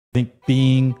I think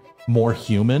being more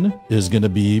human is going to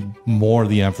be more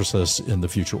the emphasis in the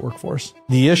future workforce.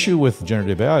 The issue with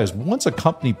generative AI is once a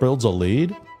company builds a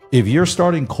lead, if you're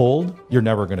starting cold, you're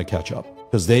never going to catch up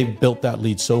because they've built that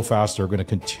lead so fast, they're going to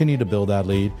continue to build that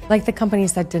lead. Like the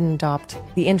companies that didn't adopt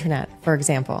the internet, for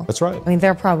example. That's right. I mean,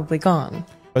 they're probably gone.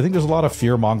 I think there's a lot of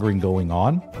fear mongering going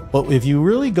on. But if you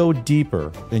really go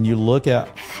deeper and you look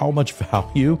at how much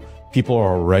value people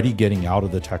are already getting out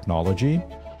of the technology,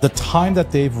 the time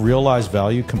that they've realized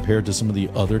value compared to some of the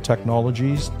other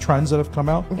technologies, trends that have come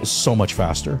out is so much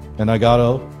faster. And I got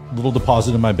a little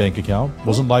deposit in my bank account. It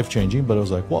wasn't life-changing, but it was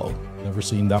like, whoa, never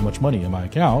seen that much money in my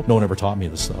account. No one ever taught me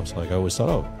this stuff. So like I always thought,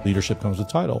 oh, leadership comes with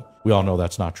title. We all know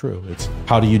that's not true. It's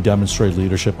how do you demonstrate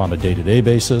leadership on a day-to-day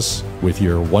basis with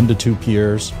your 1 to 2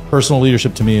 peers. Personal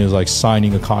leadership to me is like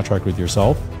signing a contract with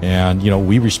yourself. And,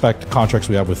 we respect contracts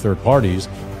we have with third parties,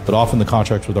 but often the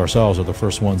contracts with ourselves are the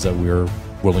first ones that we're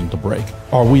willing to break.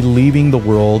 Are we leaving the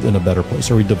world in a better place?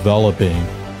 Are we developing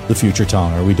the future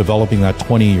talent? Are we developing that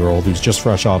 20-year-old who's just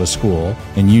fresh out of school?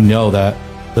 And you know that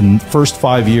the first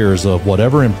 5 years of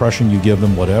whatever impression you give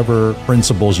them, whatever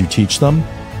principles you teach them,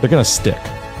 they're going to stick.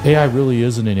 AI really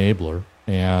is an enabler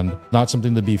and not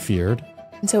something to be feared.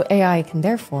 And so AI can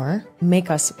therefore make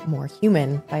us more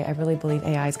human. I really believe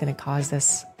AI is going to cause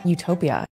this utopia.